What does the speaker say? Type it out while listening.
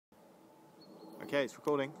Okay, it's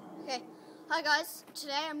recording. Okay, hi guys.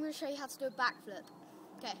 Today I'm going to show you how to do a backflip.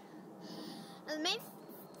 Okay, and the main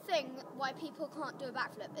thing why people can't do a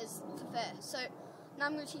backflip is the fear. So now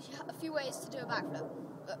I'm going to teach you a few ways to do a backflip.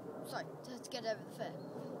 To get over the fear.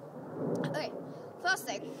 Okay, first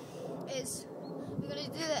thing is you're going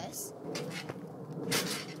to do this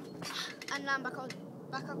and land back up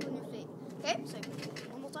on your feet. Okay, so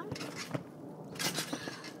one more time.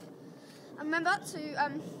 And remember to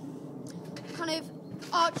kind of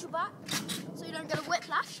arch your back so you don't get a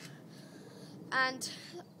whiplash. And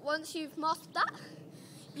once you've mastered that,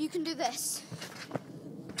 you can do this.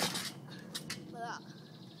 Like that.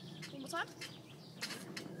 One more time.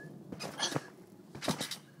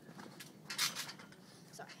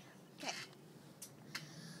 Sorry. Okay.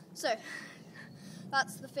 So,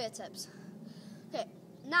 that's the fear tips. Okay,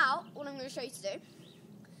 now what I'm going to show you to do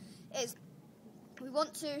is we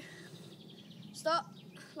want to start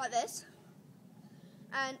like this,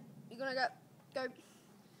 and you're going to go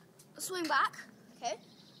swing back, okay?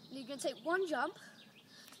 And you're going to take one jump.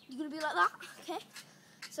 You're going to be like that, okay?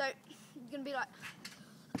 So you're going to be like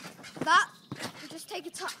that, and just take a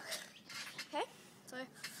tuck, okay? So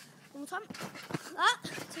one more time, that,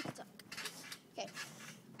 take a tuck. Okay,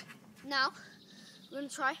 now we're going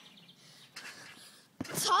to try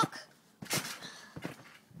tuck,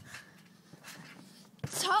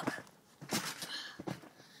 tuck.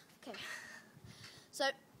 Okay, so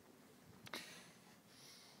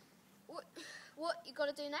what you got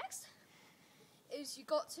to do next is you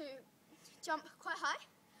got to jump quite high,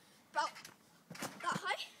 about that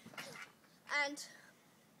high, and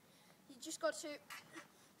you just got to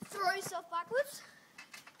throw yourself backwards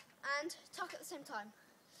and tuck at the same time.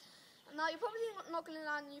 And now you're probably not going to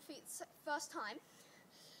land on your feet the first time,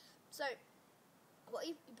 so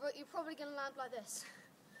you're probably going to land like this.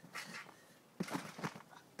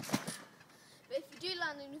 But if you do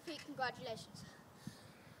land on your feet, congratulations.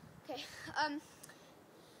 Okay,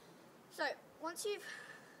 so once you've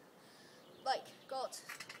got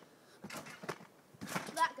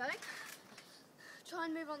that going, try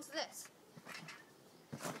and move on to this.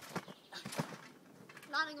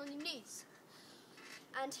 Landing on your knees.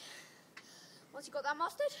 And once you've got that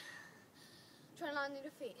mastered, try and land on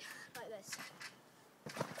your feet like this.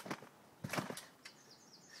 Okay.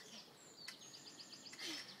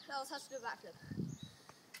 That was how to do a backflip.